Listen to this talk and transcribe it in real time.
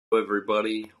Hello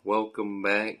everybody, welcome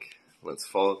back. Let's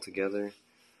follow together.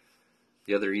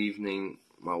 The other evening,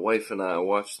 my wife and I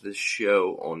watched this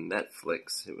show on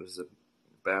Netflix. It was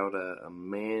about a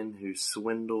man who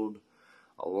swindled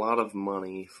a lot of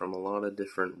money from a lot of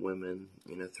different women,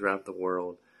 throughout the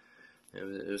world.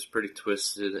 It was pretty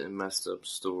twisted and messed up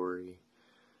story.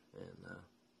 And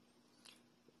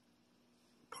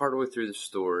part of the way through the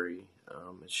story,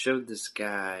 it showed this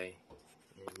guy,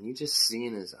 and you just see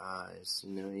in his eyes,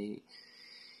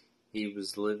 he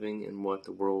was living in what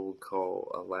the world would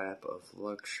call a lap of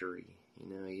luxury.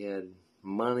 He had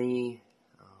money,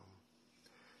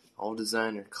 all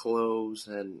designer clothes,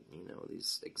 had,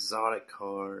 these exotic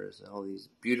cars, all these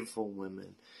beautiful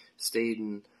women, stayed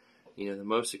in, the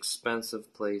most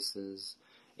expensive places,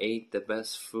 ate the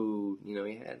best food. He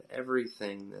had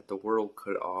everything that the world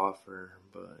could offer,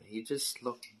 but he just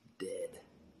looked dead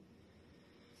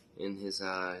in his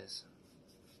eyes.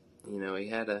 He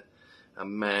had a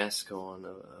mask on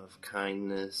of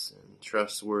kindness and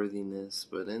trustworthiness,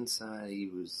 but inside he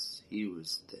was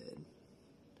dead.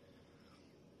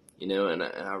 And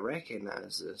I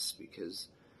recognize this because,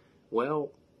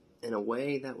 well, in a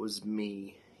way that was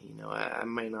me. I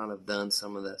may not have done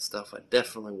some of that stuff. I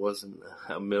definitely wasn't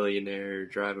a millionaire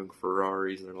driving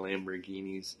Ferraris or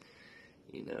Lamborghinis,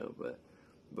 but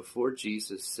before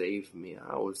Jesus saved me,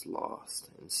 I was lost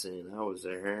in sin. I was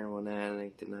a heroin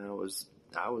addict, and I was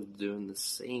doing the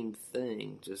same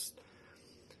thing, just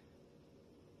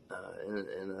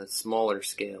in a smaller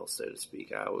scale, so to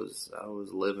speak. I was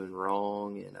living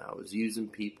wrong, and I was using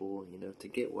people, to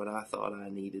get what I thought I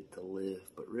needed to live.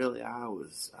 But really, I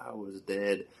was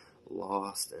dead,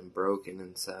 lost, and broken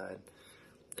inside.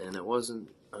 And it wasn't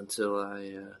until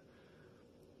I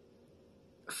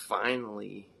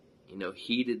finally,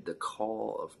 heeded the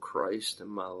call of Christ in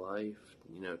my life,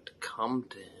 to come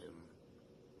to Him.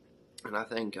 And I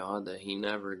thank God that He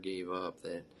never gave up,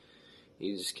 that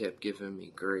He just kept giving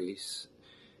me grace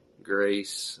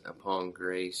upon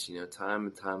grace, time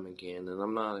and time again. And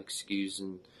I'm not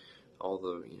excusing all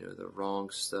the, the wrong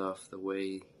stuff, the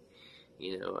way,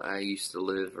 I used to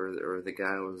live, or the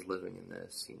guy was living in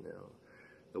this,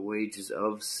 The wages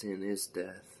of sin is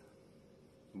death,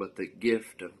 but the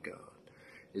gift of God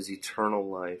is eternal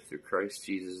life through Christ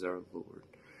Jesus our Lord.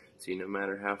 See, no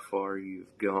matter how far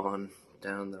you've gone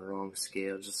down the wrong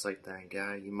scale, just like that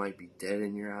guy, you might be dead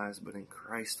in your eyes, but in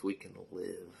Christ we can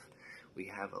live. We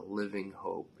have a living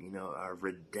hope, our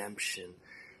redemption.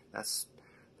 That's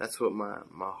what my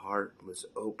heart was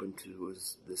open to,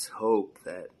 was this hope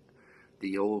that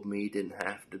the old me didn't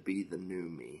have to be the new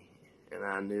me. And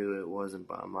I knew it wasn't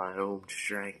by my own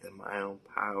strength and my own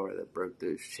power that broke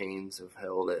those chains of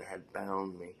hell that had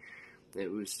bound me.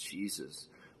 It was Jesus,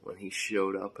 when He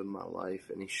showed up in my life,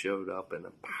 and He showed up in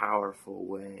a powerful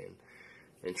way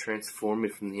and transformed me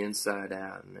from the inside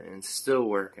out, and still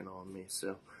working on me.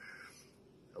 So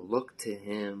look to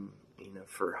Him,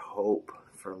 for hope,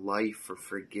 for life, for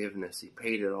forgiveness. He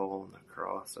paid it all on the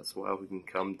cross. That's why we can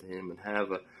come to Him and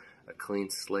have a clean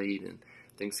slate, and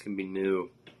things can be new.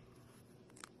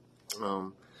 I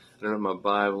don't have my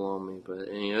Bible on me, but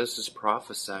this is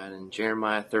prophesied in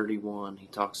Jeremiah 31. He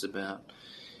talks about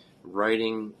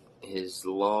writing His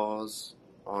laws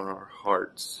on our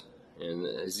hearts. And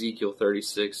Ezekiel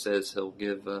 36 says He'll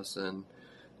give us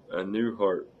a new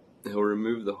heart. He'll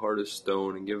remove the heart of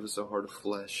stone and give us a heart of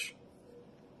flesh.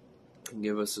 And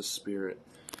give us a spirit.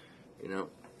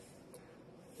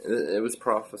 It was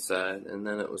prophesied, and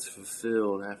then it was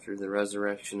fulfilled after the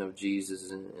resurrection of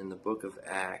Jesus in the book of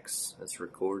Acts. That's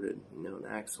recorded. In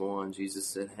Acts 1, Jesus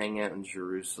said, "Hang out in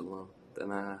Jerusalem,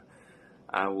 then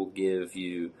I will give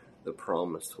you the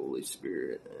promised Holy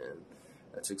Spirit." And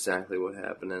that's exactly what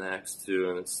happened in Acts 2,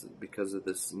 and it's because of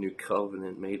this new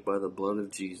covenant made by the blood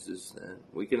of Jesus that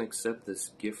we can accept this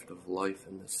gift of life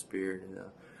in the Spirit.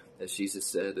 As Jesus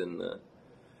said in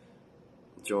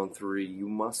John 3, you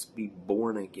must be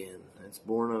born again. It's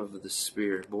born of the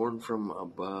Spirit, born from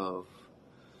above.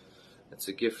 It's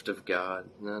a gift of God.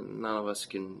 None of us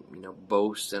can,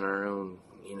 boast in our own,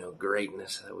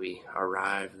 greatness that we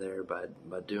arrive there by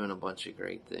doing a bunch of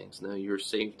great things. No, you're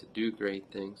saved to do great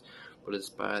things, but it's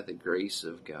by the grace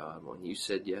of God. When you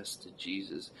said yes to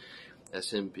Jesus,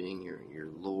 as Him being your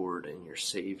Lord and your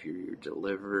Savior, your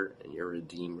deliverer and your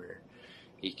Redeemer.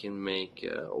 He can make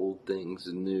old things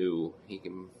new. He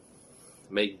can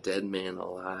make dead men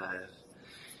alive.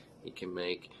 He can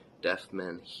make deaf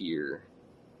men hear,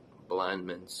 blind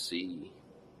men see,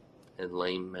 and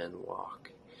lame men walk.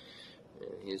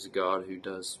 And He's a God who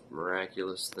does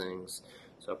miraculous things.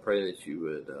 So I pray that you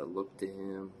would look to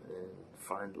Him and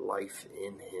find life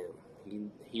in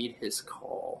Him. Heed His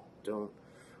call. Don't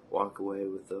walk away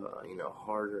with a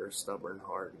heart or a stubborn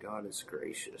heart. God is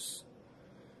gracious.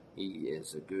 He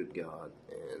is a good God,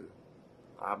 and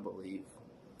I believe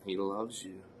He loves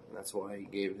you. That's why He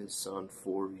gave His Son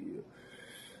for you.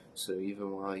 So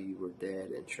even while you were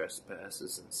dead in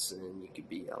trespasses and sin, you could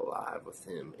be alive with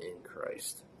Him in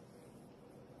Christ.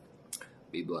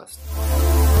 Be blessed.